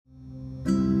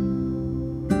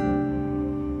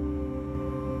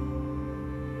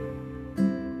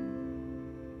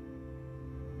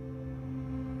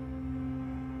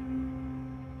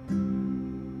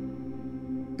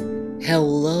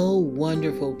Hello,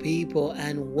 wonderful people,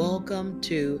 and welcome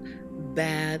to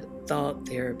Bad Thought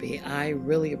Therapy. I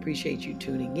really appreciate you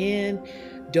tuning in.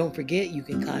 Don't forget, you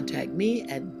can contact me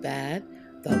at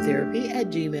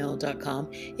badthoughtherapy@gmail.com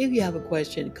if you have a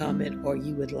question, comment, or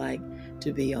you would like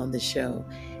to be on the show.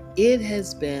 It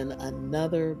has been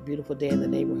another beautiful day in the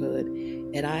neighborhood,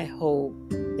 and I hope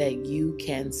that you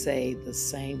can say the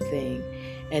same thing.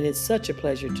 And it's such a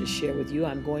pleasure to share with you.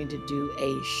 I'm going to do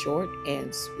a short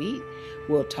and sweet.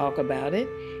 We'll talk about it.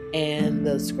 And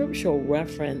the scriptural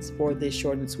reference for this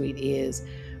short and sweet is,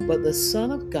 "But the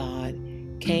Son of God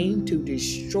came to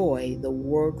destroy the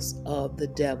works of the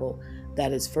devil."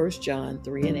 That is 1 John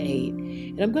 3 and 8.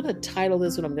 And I'm going to title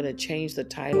this one, I'm going to change the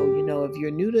title. If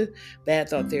you're new to Bad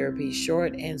Thought Therapy,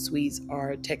 short and sweets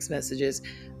are text messages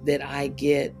that I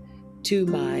get to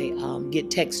get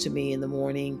text to me in the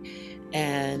morning.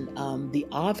 And the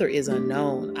author is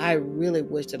unknown. I really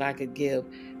wish that I could give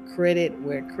credit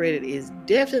where credit is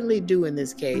definitely due in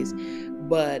this case,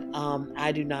 but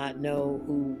I do not know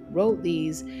who wrote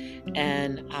these.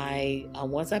 And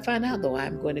once I find out, though,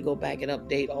 I'm going to go back and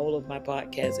update all of my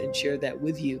podcasts and share that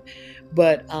with you.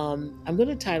 But I'm going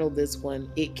to title this one,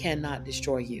 "It Cannot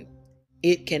Destroy You."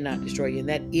 It cannot destroy you, and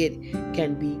that it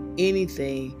can be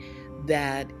anything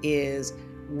that is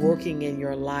working in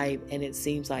your life and it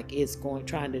seems like it's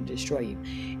trying to destroy you.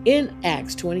 In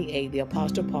Acts 28, the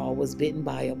Apostle Paul was bitten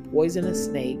by a poisonous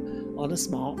snake on a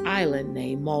small island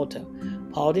named Malta.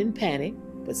 Paul didn't panic,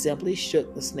 but simply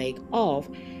shook the snake off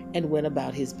and went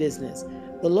about his business.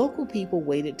 The local people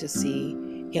waited to see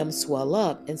him swell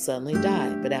up and suddenly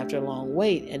die, but after a long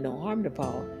wait and no harm to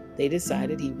Paul, they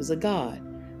decided he was a god.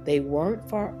 They weren't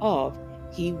far off.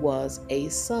 He was a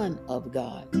son of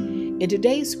God. In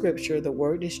today's scripture, the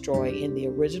word destroy in the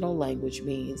original language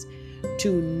means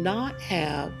to not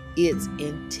have its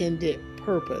intended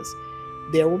purpose.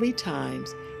 There will be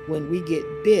times when we get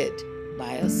bit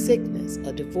by a sickness,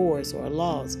 a divorce, or a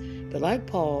loss. But like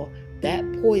Paul, that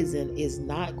poison is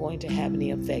not going to have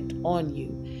any effect on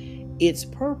you. Its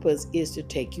purpose is to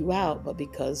take you out, but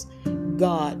because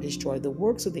God destroyed the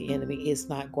works of the enemy, it's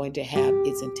not going to have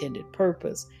its intended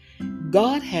purpose.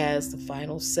 God has the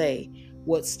final say.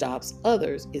 What stops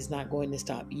others is not going to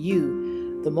stop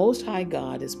you. The Most High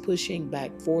God is pushing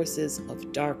back forces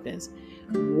of darkness.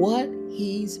 What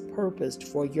He's purposed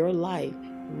for your life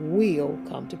will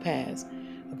come to pass.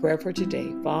 A prayer for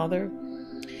today. Father,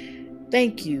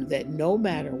 thank you that no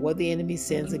matter what the enemy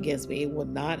sends against me, it will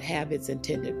not have its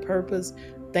intended purpose.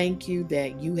 Thank you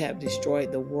that you have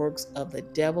destroyed the works of the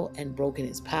devil and broken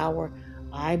his power.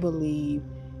 I believe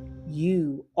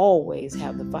you always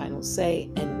have the final say,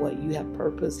 and what you have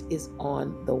purposed is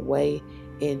on the way.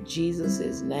 In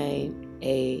Jesus' name,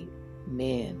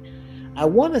 amen. I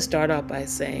want to start off by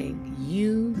saying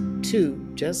you too,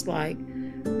 just like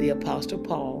the Apostle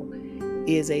Paul,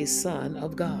 is a son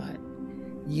of God.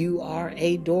 You are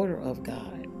a daughter of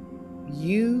God.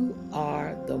 You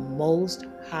are the Most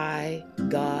High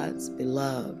God's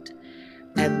beloved.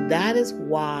 And that is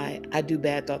why I do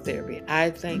Bad Thought Therapy.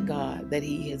 I thank God that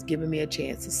He has given me a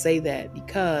chance to say that,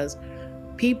 because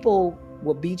people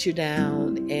will beat you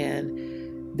down and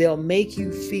they'll make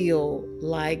you feel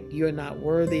like you're not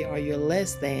worthy or you're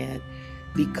less than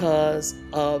because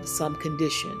of some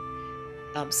condition,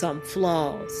 some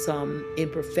flaw, some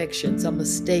imperfection, some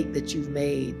mistake that you've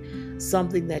made,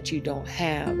 something that you don't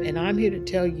have. And I'm here to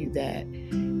tell you that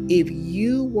if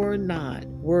you were not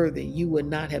worthy, you would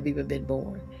not have even been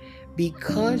born.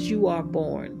 Because you are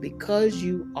born, because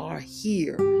you are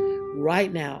here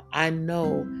right now, I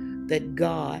know that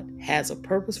God has a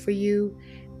purpose for you,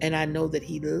 and I know that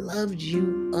He loves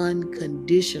you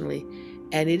unconditionally.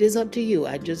 And it is up to you.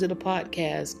 I just did a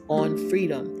podcast on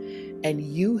freedom, and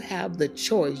you have the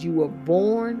choice. You were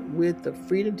born with the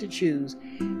freedom to choose.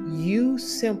 You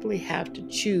simply have to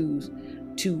choose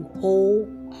to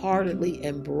wholeheartedly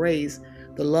embrace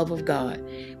the love of God.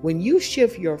 When you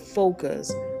shift your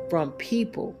focus from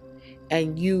people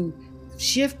and you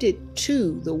shift it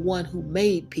to the one who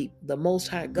made people, the Most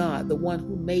High God, the one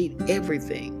who made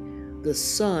everything, the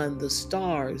sun, the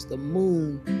stars, the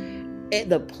moon, and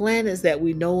the planets that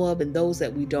we know of and those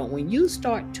that we don't. When you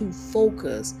start to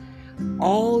focus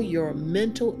all your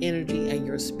mental energy and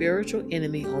your spiritual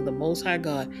enemy on the Most High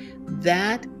God,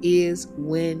 that is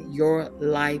when your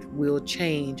life will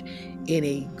change in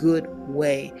a good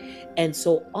way. And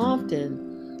so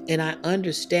often, and I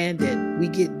understand that we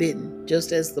get bitten,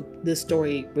 just as this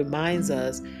story reminds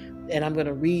us, and I'm going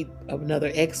to read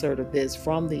another excerpt of this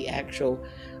from the actual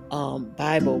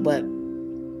Bible, but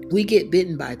we get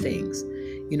bitten by things.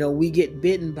 We get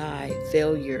bitten by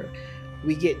failure.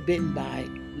 We get bitten by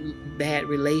bad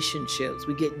relationships.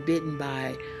 We get bitten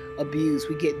by abuse.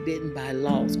 We get bitten by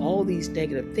loss, all these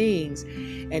negative things.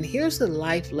 And here's the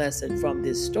life lesson from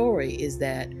this story is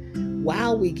that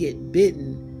while we get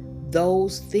bitten,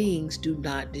 those things do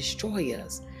not destroy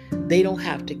us. They don't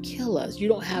have to kill us. You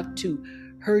don't have to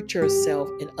hurt yourself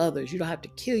and others. You don't have to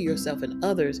kill yourself and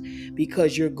others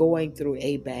because you're going through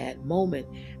a bad moment.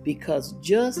 Because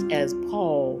just as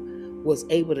Paul was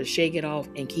able to shake it off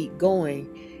and keep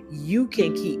going, you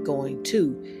can keep going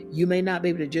too. You may not be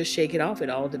able to just shake it off. It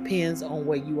all depends on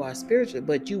where you are spiritually,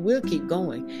 but you will keep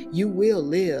going. You will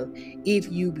live if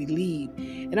you believe.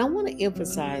 And I want to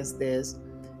emphasize this.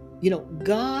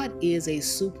 God is a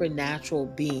supernatural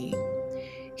being.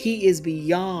 He is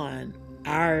beyond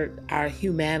our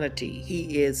humanity.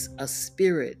 He is a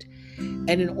spirit. And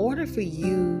in order for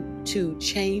you to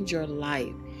change your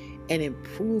life and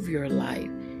improve your life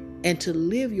and to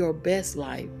live your best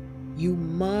life, you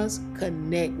must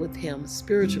connect with him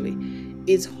spiritually.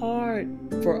 It's hard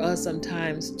for us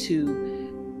sometimes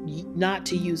not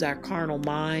to use our carnal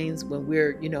minds when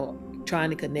we're,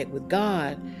 trying to connect with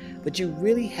God, but you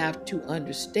really have to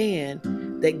understand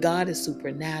that God is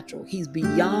supernatural. He's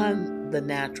beyond the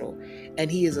natural, and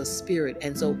he is a spirit.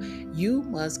 And so you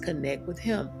must connect with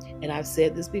him. And I've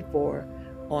said this before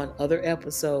on other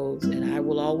episodes, and I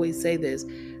will always say this.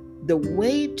 The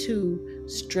way to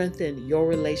strengthen your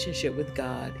relationship with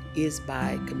God is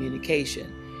by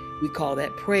communication. We call that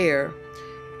prayer,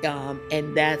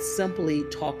 and that's simply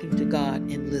talking to God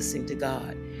and listening to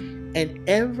God. And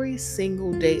every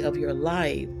single day of your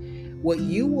life, what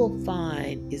you will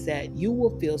find is that you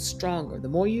will feel stronger. The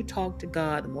more you talk to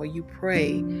God, the more you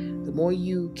pray, the more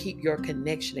you keep your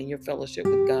connection and your fellowship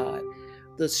with God,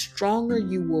 the stronger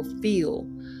you will feel.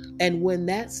 And when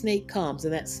that snake comes,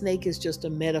 and that snake is just a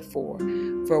metaphor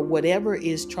for whatever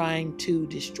is trying to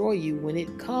destroy you, when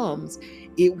it comes,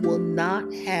 it will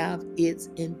not have its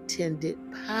intended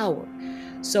power.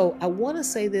 So I want to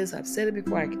say this. I've said it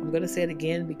before. I'm going to say it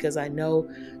again because I know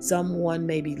someone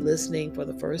may be listening for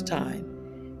the first time.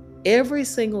 Every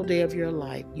single day of your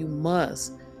life, you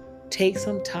must take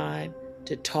some time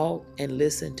to talk and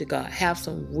listen to God. Have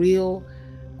some real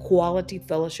quality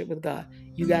fellowship with God.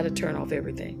 You got to turn off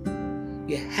everything.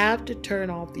 You have to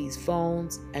turn off these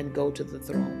phones and go to the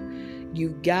throne. You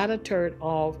got to turn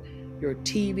off your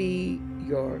TV,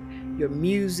 your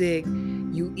music.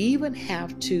 You even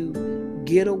have to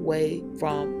get away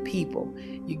from people.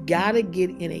 You got to get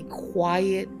in a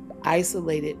quiet,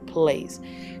 isolated place.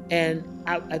 And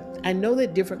I know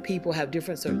that different people have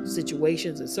different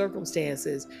situations and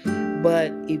circumstances,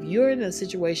 but if you're in a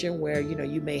situation where,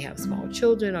 you may have small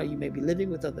children or you may be living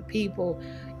with other people,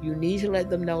 you need to let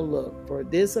them know, look, for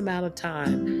this amount of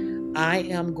time, I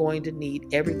am going to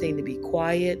need everything to be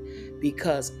quiet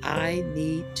because I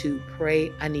need to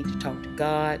pray. I need to talk to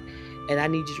God, and I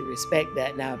need you to respect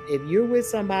that. Now, if you're with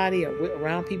somebody or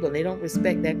around people and they don't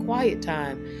respect that quiet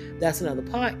time, that's another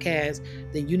podcast,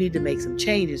 then you need to make some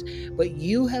changes. But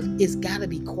it's got to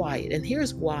be quiet. And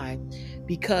here's why.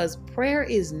 Because prayer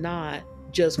is not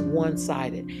just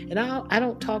one-sided. And I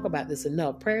don't talk about this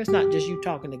enough. Prayer is not just you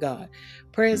talking to God.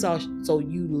 Prayer is also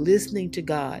you listening to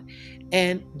God.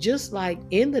 And just like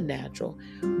in the natural,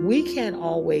 we can't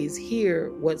always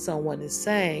hear what someone is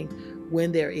saying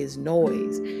when there is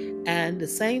noise. And the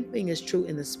same thing is true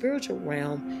in the spiritual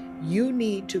realm. You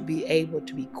need to be able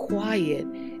to be quiet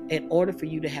in order for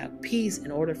you to have peace,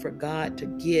 in order for God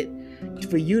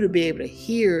for you to be able to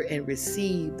hear and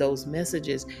receive those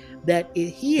messages that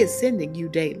he is sending you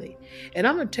daily. And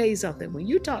I'm going to tell you something. When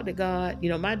you talk to God,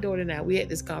 my daughter and I, we had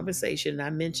this conversation, and I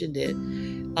mentioned it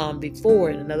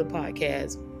before in another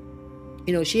podcast.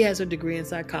 She has her degree in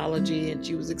psychology, and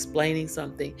she was explaining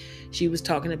something. She was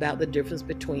talking about the difference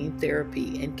between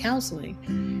therapy and counseling.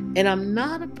 And I'm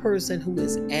not a person who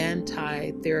is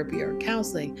anti-therapy or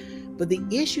counseling, but the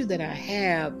issue that I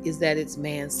have is that it's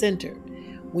man-centered.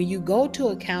 When you go to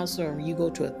a counselor or you go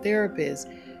to a therapist,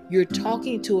 you're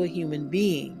talking to a human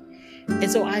being. And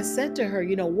so I said to her,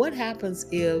 what happens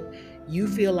if you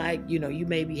feel like, you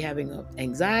may be having an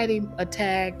anxiety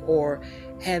attack or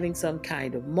having some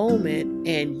kind of moment,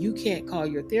 and you can't call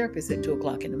your therapist at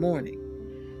 2:00 in the morning.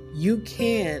 You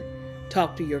can't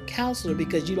talk to your counselor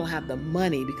because you don't have the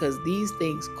money, because these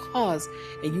things cost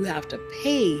and you have to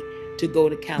pay to go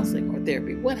to counseling or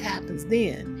therapy. What happens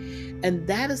then? And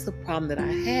that is the problem that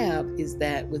I have, is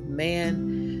that with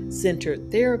man-centered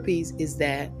therapies, is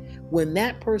that when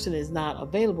that person is not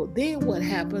available, then what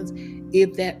happens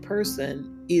if that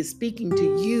person is speaking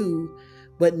to you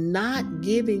but not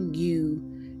giving you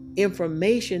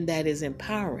information that is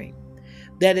empowering?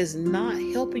 that is not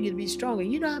helping you to be stronger.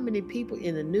 You know how many people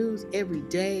in the news every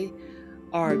day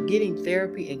are getting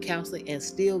therapy and counseling and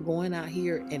still going out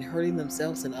here and hurting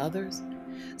themselves and others?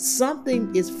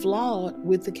 Something is flawed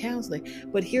with the counseling.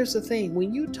 But here's the thing,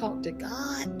 when you talk to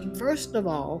God, first of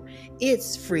all,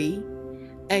 it's free,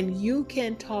 and you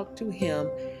can talk to Him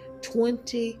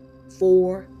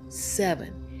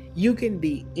 24/7. You can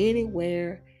be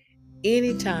anywhere,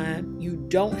 anytime. You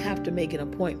don't have to make an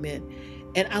appointment.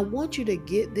 And I want you to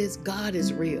get this: God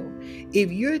is real.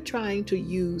 If you're trying to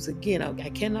use, again, I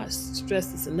cannot stress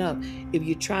this enough, if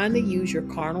you're trying to use your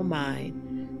carnal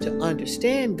mind to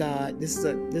understand God, this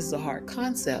is a hard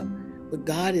concept. But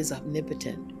God is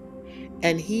omnipotent,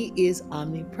 and He is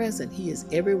omnipresent. He is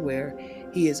everywhere.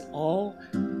 He is all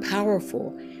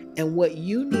powerful. And what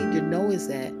you need to know is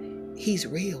that He's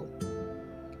real.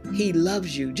 He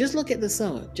loves you. Just look at the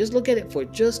sun. Just look at it for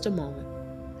just a moment.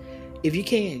 If you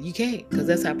can, you can't, because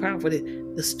that's how powerful it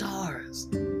is. The stars,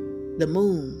 the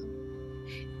moon,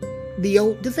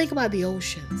 to think about the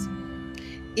oceans.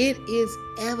 It is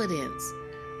evidence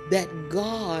that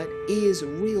God is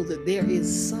real, that there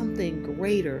is something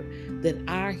greater than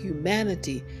our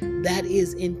humanity that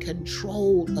is in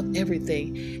control of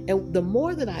everything. And the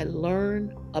more that I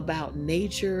learn about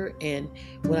nature, and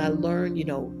when I learn,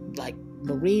 like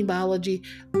marine biology,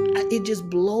 it just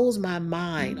blows my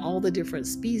mind, all the different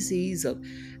species of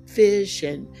fish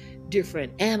and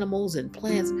different animals and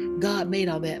plants. God made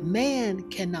all that. Man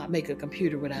cannot make a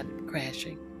computer without it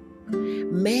crashing.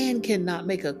 Man cannot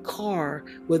make a car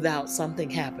without something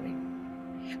happening.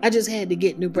 I just had to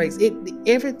get new brakes.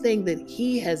 Everything that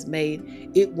He has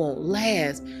made, it won't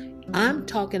last. I'm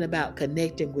talking about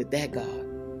connecting with that God,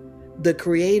 the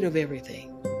creator of everything,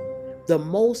 the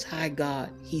Most High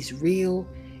God. He's real.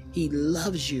 He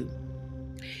loves you.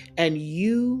 And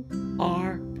you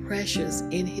are precious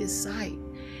in His sight.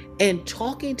 And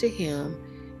talking to Him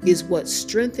is what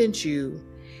strengthens you.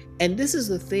 And this is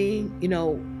the thing,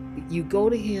 you go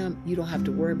to Him, you don't have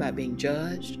to worry about being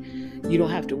judged. You don't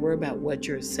have to worry about what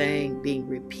you're saying being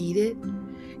repeated.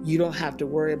 You don't have to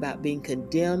worry about being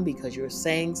condemned because you're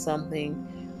saying something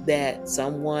that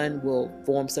someone will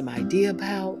form some idea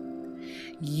about.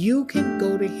 You can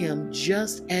go to Him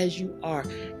just as you are.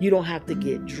 You don't have to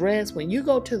get dressed. When you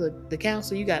go to the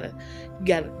counselor, you gotta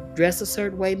dress a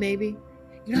certain way maybe.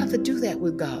 You don't have to do that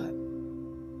with God.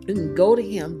 You can go to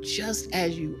Him just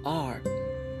as you are.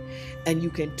 And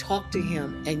you can talk to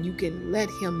Him, and you can let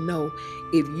Him know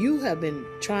if you have been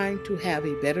trying to have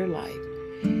a better life,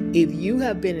 if you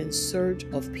have been in search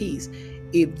of peace,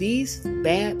 if these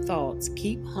bad thoughts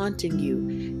keep haunting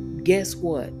you, guess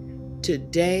what?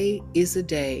 Today is the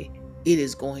day it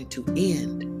is going to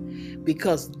end,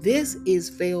 because this is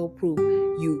fail-proof.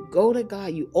 You go to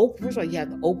God, first of all, you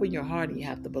have to open your heart and you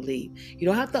have to believe. You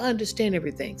don't have to understand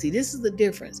everything. See, this is the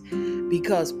difference,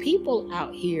 because people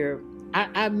out here,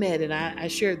 I met, and I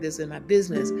shared this in my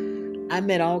business, I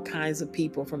met all kinds of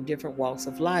people from different walks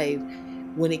of life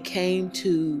when it came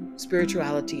to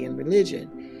spirituality and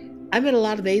religion. I met a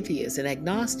lot of atheists and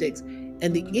agnostics,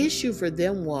 and the issue for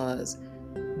them was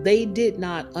they did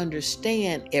not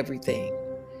understand everything.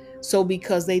 So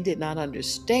because they did not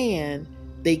understand,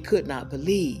 they could not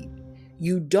believe.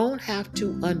 You don't have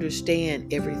to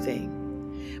understand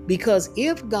everything, because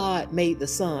if God made the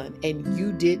sun and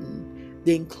you didn't,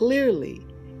 then clearly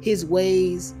His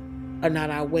ways are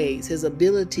not our ways. His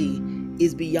ability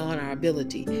is beyond our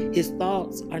ability. His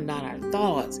thoughts are not our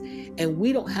thoughts. And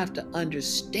we don't have to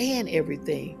understand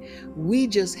everything. We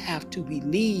just have to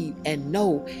believe and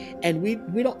know. And we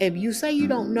don't, if you say you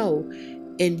don't know,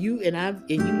 and you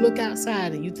look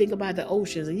outside and you think about the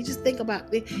oceans, and you just think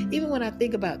about, even when I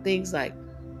think about things like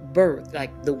birth,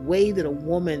 like the way that a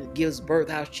woman gives birth,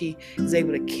 how she is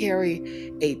able to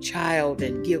carry a child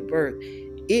and give birth.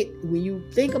 When you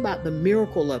think about the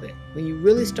miracle of it, when you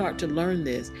really start to learn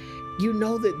this, you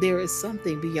know that there is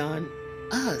something beyond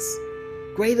us,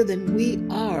 greater than we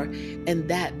are. And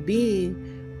that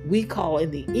being, we call,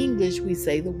 in the English, we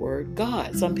say the word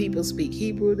God. Some people speak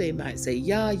Hebrew. They might say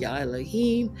Yah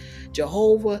Elohim,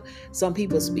 Jehovah. Some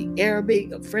people speak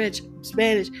Arabic, French,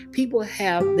 Spanish. People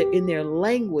have in their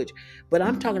language, but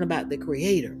I'm talking about the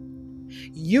Creator.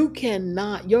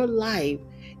 Your life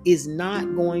is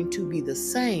not going to be the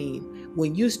same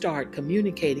when you start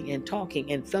communicating and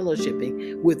talking and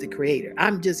fellowshipping with the Creator.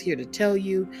 I'm just here to tell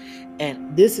you,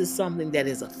 and this is something that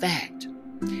is a fact.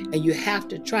 And you have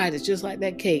to try it. It's just like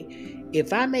that cake.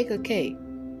 If I make a cake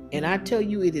and I tell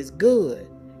you it is good,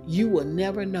 you will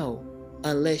never know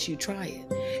unless you try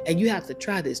it. And you have to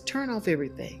try this. Turn off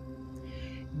everything.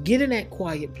 Get in that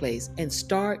quiet place and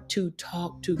start to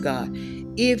talk to God.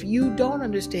 If you don't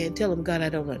understand, tell him, God, I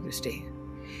don't understand.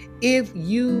 If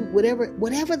you,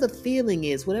 whatever the feeling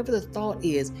is, whatever the thought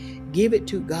is, give it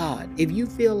to God. If you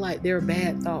feel like there are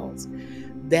bad thoughts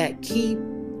that keep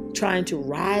trying to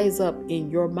rise up in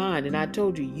your mind, and I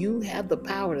told you, you have the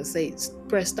power to say,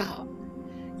 press stop.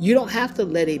 You don't have to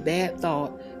let a bad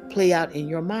thought play out in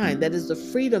your mind. That is the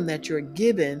freedom that you're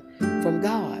given from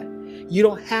God. You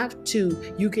don't have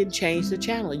to, you can change the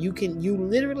channel. You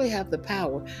literally have the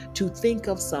power to think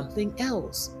of something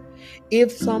else.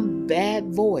 If some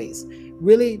bad voice,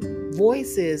 really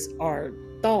voices are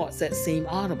thoughts that seem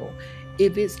audible.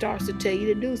 If it starts to tell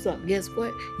you to do something, guess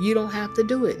what? You don't have to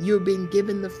do it. You're being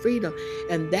given the freedom.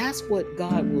 And that's what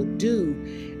God will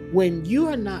do when you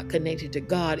are not connected to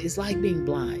God. It's like being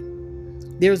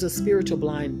blind. There's a spiritual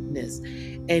blindness.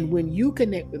 And when you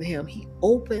connect with him, he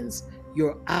opens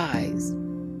your eyes.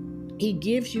 He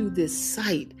gives you this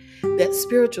sight, that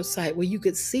spiritual sight where you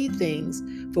could see things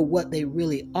for what they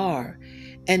really are.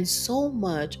 And so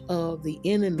much of the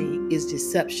enemy is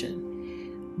deception.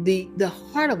 The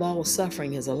heart of all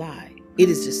suffering is a lie. It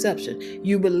is deception.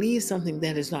 You believe something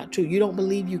that is not true. You don't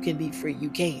believe you can be free. You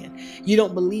can. You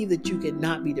don't believe that you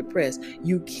cannot be depressed.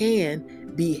 You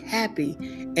can be happy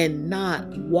and not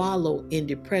wallow in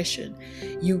depression.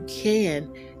 You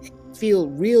can feel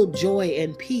real joy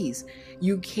and peace.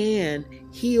 You can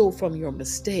heal from your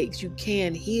mistakes. You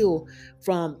can heal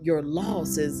from your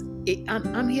losses.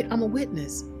 I'm here. I'm a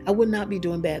witness. I would not be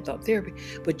doing bad thought therapy,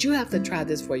 but you have to try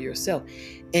this for yourself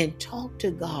and talk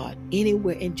to God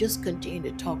anywhere and just continue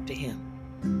to talk to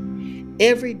him.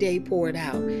 Every day, pour it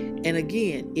out. And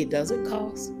again, it doesn't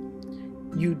cost.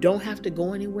 You don't have to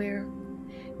go anywhere.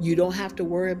 You don't have to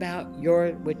worry about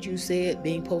what you said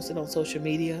being posted on social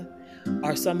media,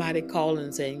 or somebody calling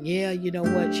and saying, yeah, you know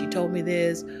what? She told me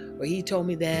this, or he told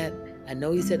me that. I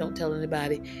know he said don't tell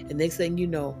anybody. And next thing you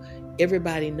know,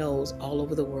 everybody knows all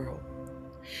over the world.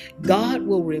 God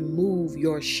will remove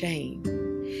your shame.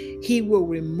 He will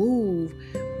remove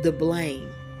the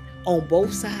blame on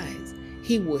both sides.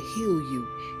 He will heal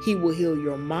you. He will heal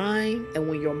your mind. And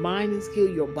when your mind is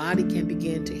healed, your body can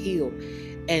begin to heal.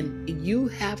 And you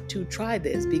have to try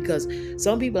this, because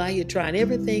some people out here trying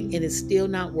everything and it's still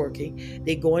not working.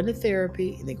 They go into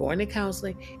therapy and they go into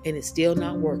counseling and it's still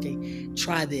not working.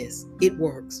 Try this. It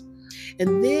works.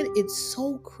 And then it's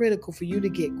so critical for you to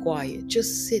get quiet.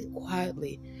 Just sit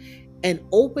quietly and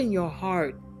open your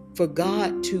heart for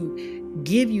God to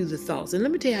give you the thoughts. And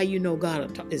let me tell you how you know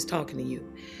God is talking to you.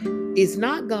 It's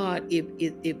not God if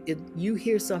you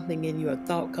hear something in you, a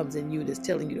thought comes in you that's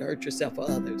telling you to hurt yourself or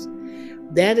others.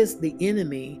 That is the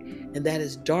enemy, and that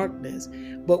is darkness.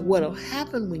 But what will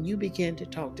happen when you begin to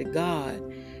talk to God,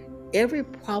 every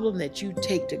problem that you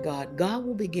take to God, God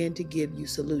will begin to give you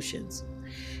solutions.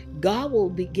 God will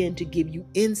begin to give you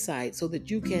insight so that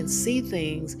you can see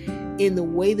things in the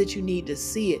way that you need to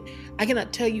see it. I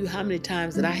cannot tell you how many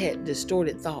times that I had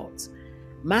distorted thoughts.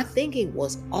 My thinking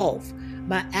was off.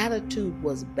 My attitude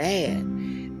was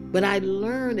bad. But I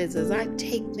learned as I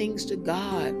take things to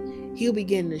God, He'll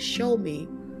begin to show me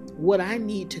what I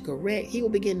need to correct. He will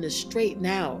begin to straighten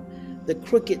out the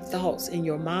crooked thoughts in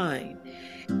your mind.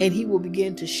 And He will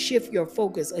begin to shift your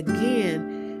focus.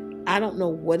 Again, I don't know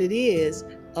what it is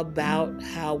about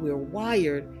how we're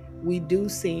wired.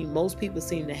 Most people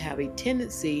seem to have a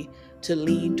tendency to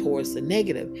lean towards the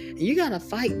negative. And you got to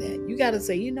fight that. You got to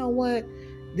say, you know what?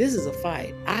 This is a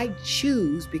fight. I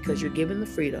choose, because you're given the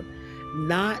freedom,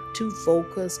 not to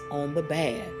focus on the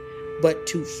bad, but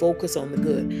to focus on the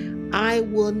good. I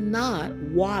will not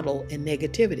waddle in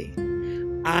negativity.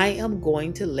 I am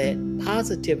going to let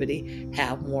positivity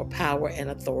have more power and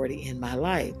authority in my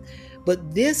life.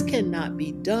 But this cannot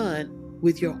be done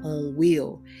with your own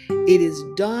will. It is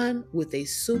done with a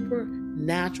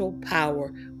supernatural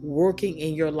power working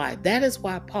in your life. That is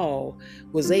why Paul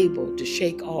was able to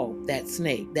shake off that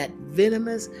snake, that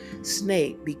venomous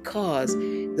snake, because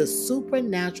the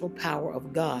supernatural power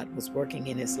of God was working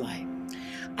in his life.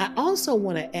 I also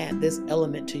want to add this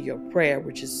element to your prayer,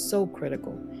 which is so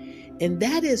critical, and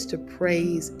that is to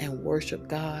praise and worship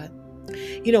God.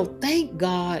 Thank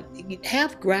God,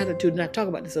 have gratitude, and I talk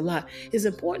about this a lot. It's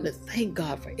important to thank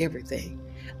God for everything.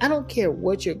 I don't care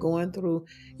what you're going through.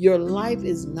 Your life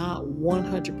is not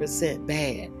 100%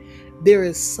 bad. There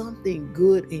is something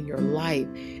good in your life,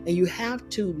 and you have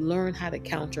to learn how to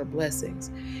count your blessings.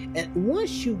 And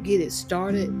once you get it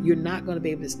started, you're not going to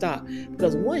be able to stop,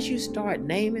 because once you start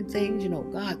naming things,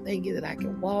 God, thank you that I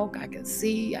can walk, I can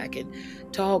see, I can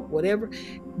talk, whatever,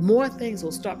 more things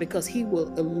will start, because He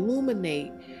will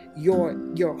illuminate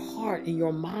your heart and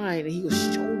your mind, and he will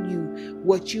show you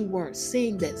what you weren't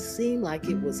seeing that seemed like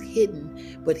it was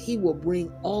hidden, but he will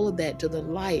bring all of that to the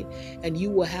light, and you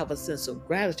will have a sense of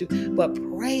gratitude. But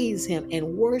praise him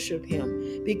and worship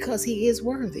him because he is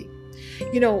worthy.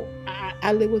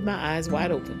 I live with my eyes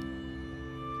wide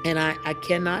open, and I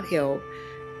cannot help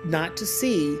not to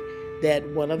see that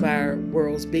one of our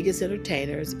world's biggest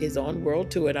entertainers is on world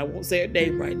tour. And I won't say her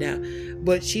name right now,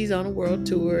 but she's on a world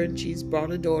tour, and she's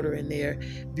brought a daughter in there.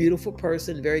 Beautiful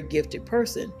person, very gifted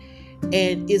person.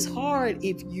 And it's hard,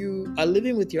 if you are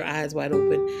living with your eyes wide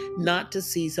open, not to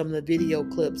see some of the video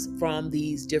clips from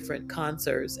these different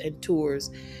concerts and tours.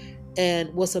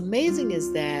 And what's amazing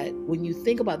is that when you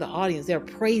think about the audience, they're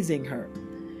praising her,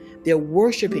 they're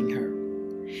worshiping her.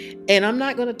 And I'm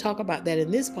not going to talk about that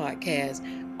in this podcast.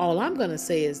 All I'm going to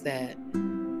say is that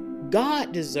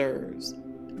God deserves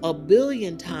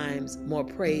 1,000,000,000 times more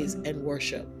praise and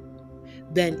worship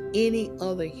than any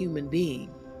other human being,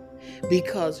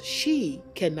 because she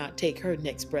cannot take her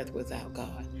next breath without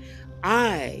God.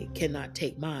 I cannot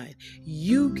take mine.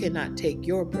 You cannot take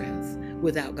your breath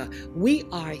without God. We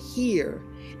are here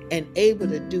and able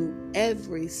to do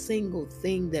every single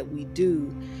thing that we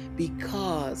do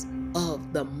because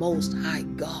of the Most High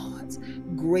God's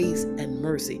grace and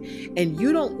mercy. And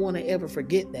you don't want to ever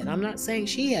forget that. I'm not saying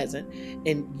she hasn't,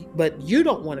 but you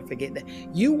don't want to forget that.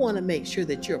 You want to make sure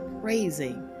that you're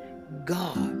praising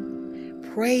God.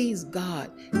 Praise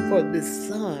God for the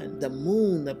sun, the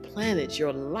moon, the planets,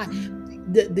 your life.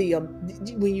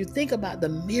 When you think about the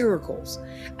miracles,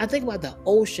 I think about the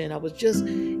ocean. I was just,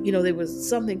 there was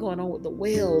something going on with the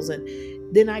whales, and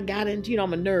then I got into,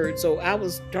 I'm a nerd, so I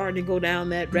was starting to go down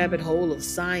that rabbit hole of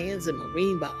science and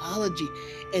marine biology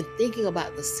and thinking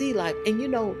about the sea life. And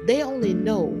they only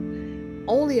know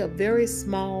a very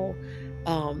small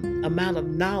amount of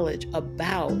knowledge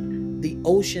about the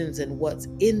oceans and what's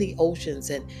in the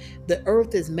oceans, and the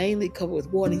earth is mainly covered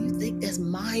with water. You think that's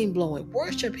mind-blowing.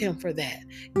 Worship him for that.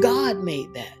 God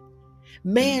made that.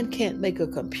 Man can't make a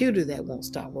computer that won't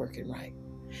stop working right,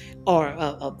 or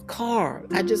a car.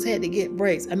 I just had to get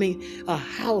brakes. A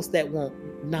house that won't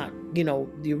not,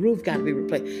 the roof got to be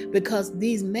replaced, because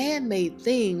these man-made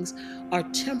things are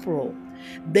temporal.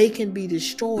 They can be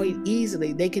destroyed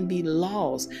easily. They can be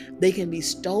lost. They can be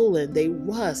stolen. They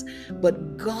rust.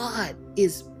 But God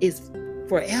is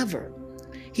forever.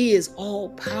 He is all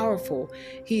powerful.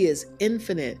 He is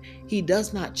infinite. He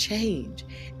does not change.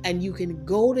 And you can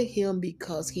go to him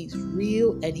because he's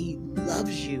real and he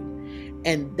loves you.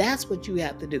 And that's what you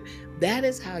have to do. That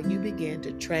is how you begin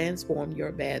to transform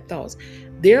your bad thoughts.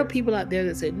 There are people out there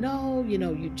that say, no,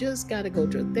 you just got to go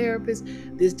to a therapist.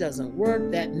 This doesn't work.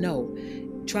 No,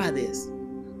 try this.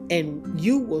 And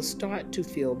you will start to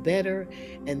feel better.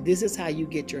 And this is how you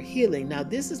get your healing. Now,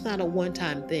 this is not a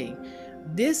one-time thing.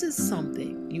 This is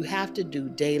something you have to do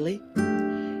daily.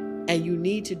 And you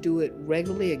need to do it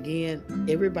regularly. Again,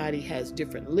 everybody has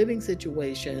different living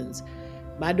situations.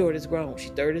 My daughter's grown.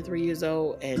 She's 33 years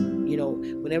old. And,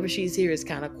 whenever she's here, it's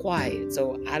kind of quiet.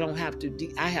 So I don't have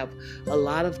to, I have a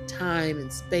lot of time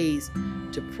and space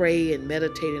to pray and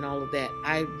meditate and all of that.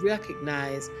 I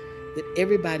recognize that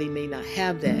everybody may not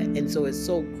have that. And so it's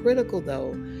so critical,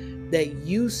 though, that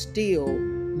you still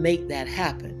make that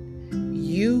happen.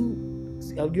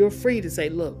 You're free to say,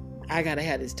 look, I got to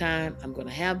have this time. I'm going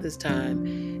to have this time.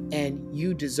 And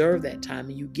you deserve that time.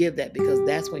 And you give that, because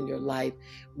that's when your life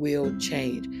will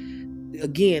change.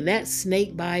 Again, that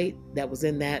snake bite that was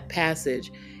in that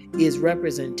passage is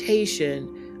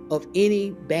representation of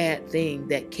any bad thing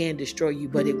that can destroy you,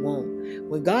 but it won't.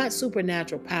 When God's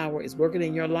supernatural power is working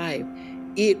in your life,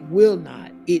 it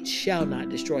shall not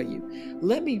destroy you.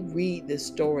 Let me read this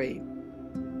story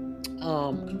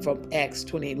from Acts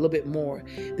 20, a little bit more.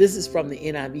 This is from the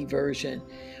NIV version.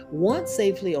 Once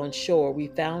safely on shore, we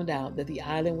found out that the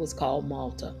island was called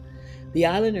Malta. The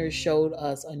islanders showed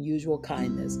us unusual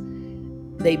kindness.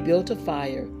 They built a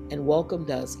fire and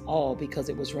welcomed us all because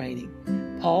it was raining.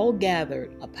 Paul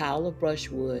gathered a pile of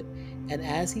brushwood, and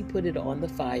as he put it on the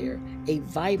fire, a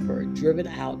viper, driven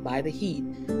out by the heat,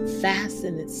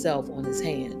 fastened itself on his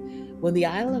hand. When the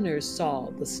islanders saw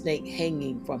the snake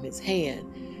hanging from his hand,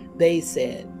 they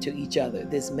said to each other,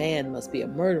 "This man must be a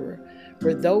murderer,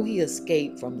 for though he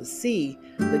escaped from the sea,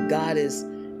 the goddess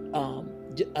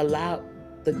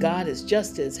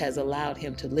justice has allowed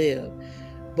him to live."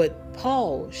 But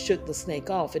Paul shook the snake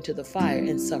off into the fire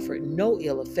and suffered no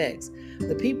ill effects.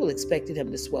 The people expected him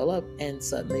to swell up and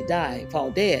suddenly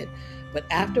fall dead. But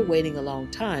after waiting a long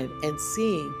time and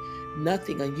seeing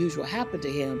nothing unusual happen to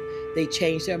him, they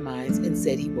changed their minds and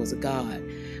said he was a god.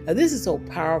 Now, this is so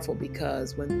powerful,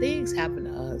 because when things happen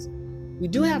to us, we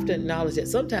do have to acknowledge that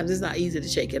sometimes it's not easy to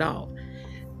shake it off.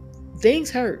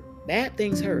 Things hurt. Bad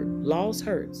things hurt. Loss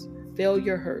hurts.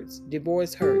 Failure hurts.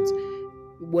 Divorce hurts.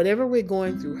 Whatever we're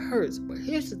going through hurts. But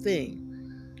here's the thing.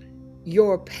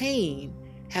 Your pain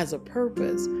has a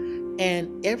purpose,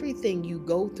 and everything you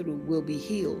go through will be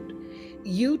healed.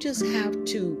 You just have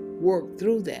to work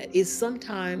through that. It's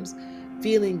sometimes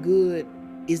feeling good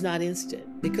is not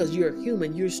instant because you're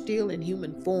human. You're still in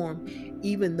human form,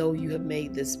 even though you have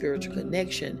made this spiritual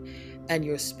connection and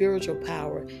your spiritual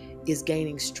power is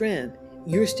gaining strength.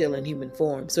 You're still in human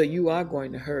form, so you are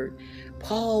going to hurt.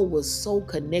 Paul was so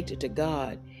connected to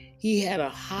God. He had a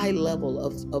high level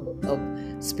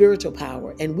of spiritual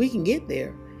power, and we can get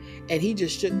there. And he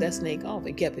just shook that snake off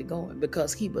and kept it going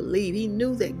because he believed. He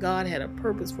knew that God had a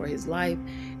purpose for his life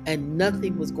and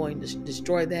nothing was going to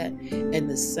destroy that. And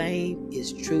the same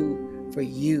is true for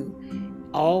you.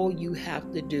 All you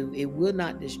have to do, it will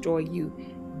not destroy you.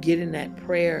 Get in that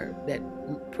prayer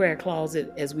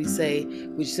closet, as we say,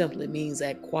 which simply means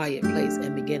that quiet place,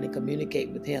 and begin to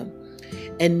communicate with him.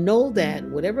 And know that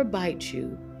whatever bites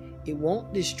you, it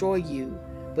won't destroy you,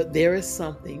 but there is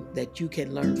something that you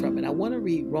can learn from it. I want to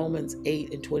read Romans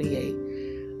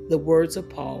 8:28, the words of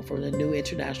Paul from the New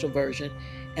International Version.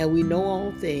 And we know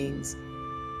all things,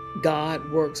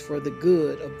 God works for the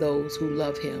good of those who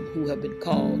love him, who have been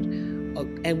called.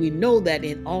 And we know that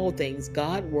in all things,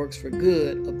 God works for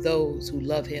good of those who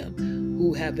love him,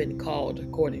 who have been called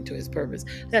according to his purpose.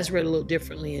 That's read a little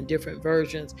differently in different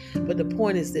versions. But the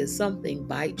point is this: something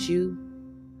bites you,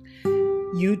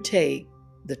 you take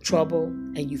the trouble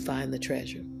and you find the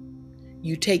treasure.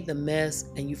 You take the mess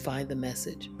and you find the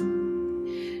message.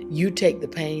 You take the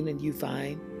pain and you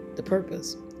find the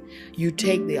purpose. You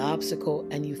take the obstacle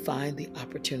and you find the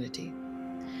opportunity.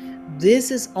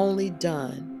 This is only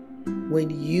done when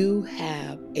you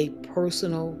have a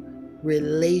personal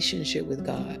relationship with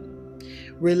God.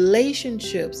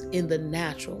 Relationships in the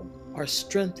natural are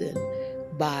strengthened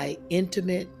by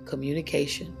intimate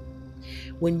communication.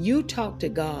 When you talk to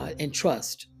God and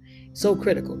trust, so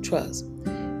critical, trust.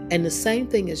 And the same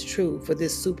thing is true for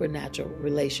this supernatural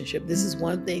relationship. This is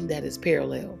one thing that is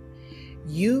parallel.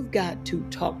 You've got to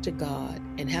talk to God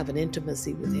and have an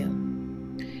intimacy with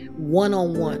him,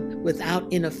 one-on-one,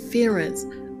 without interference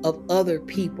of other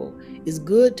people. It's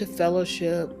good to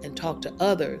fellowship and talk to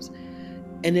others,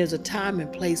 and there's a time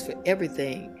and place for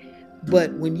everything.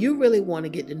 But when you really want to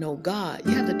get to know God,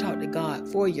 you have to talk to God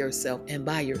for yourself and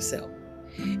by yourself.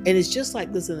 And it's just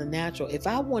like this in the natural. If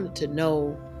I wanted to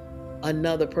know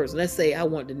another person, let's say I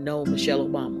want to know Michelle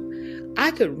Obama,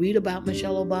 I could read about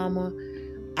Michelle Obama.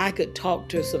 I could talk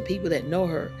to some people that know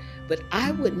her, but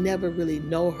I would never really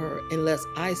know her unless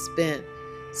I spent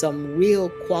some real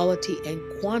quality and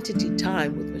quantity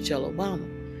time with Michelle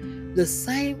Obama. The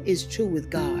same is true with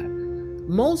God.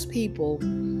 Most people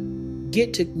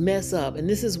get to mess up, and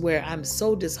this is where I'm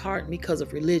so disheartened because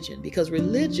of religion. Because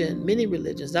religion, many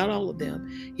religions, not all of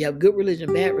them, you have good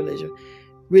religion, bad religion.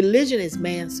 Religion is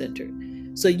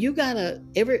man-centered. So you gotta,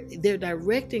 they're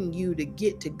directing you to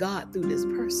get to God through this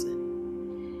person.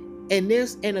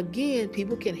 And again,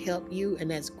 people can help you,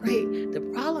 and that's great. The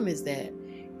problem is that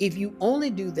if you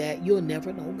only do that, you'll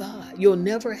never know God. You'll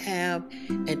never have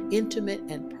an intimate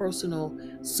and personal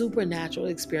supernatural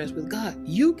experience with God.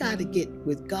 You got to get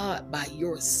with God by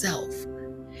yourself.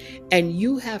 And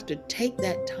you have to take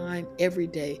that time every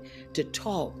day to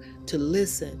talk, to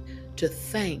listen, to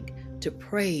thank, to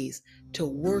praise, to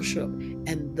worship.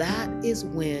 And that is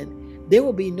when there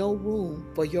will be no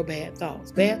room for your bad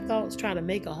thoughts. Bad thoughts try to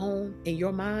make a home in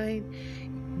your mind.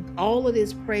 All of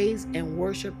this praise and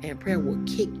worship and prayer will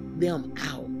kick them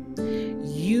out.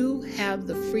 You have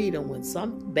the freedom when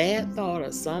some bad thought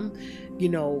or some,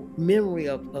 memory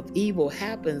of evil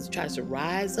happens, tries to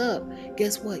rise up.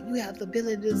 Guess what? You have the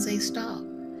ability to say stop.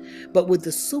 But with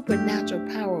the supernatural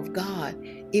power of God,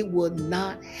 it would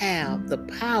not have the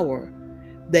power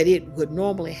that it would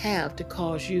normally have to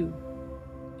cause you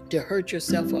to hurt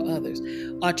yourself or others,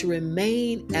 or to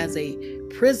remain as a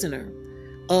prisoner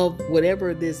of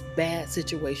whatever this bad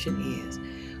situation is.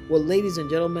 Well, ladies and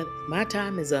gentlemen, my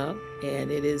time is up, and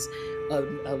it is,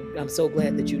 I'm so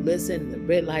glad that you listened. The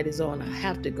red light is on. I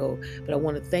have to go, but I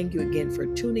want to thank you again for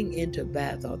tuning into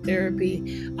Bad Thought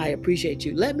Therapy. I appreciate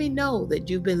you. Let me know that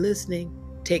you've been listening.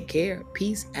 Take care.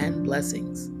 Peace and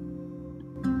blessings.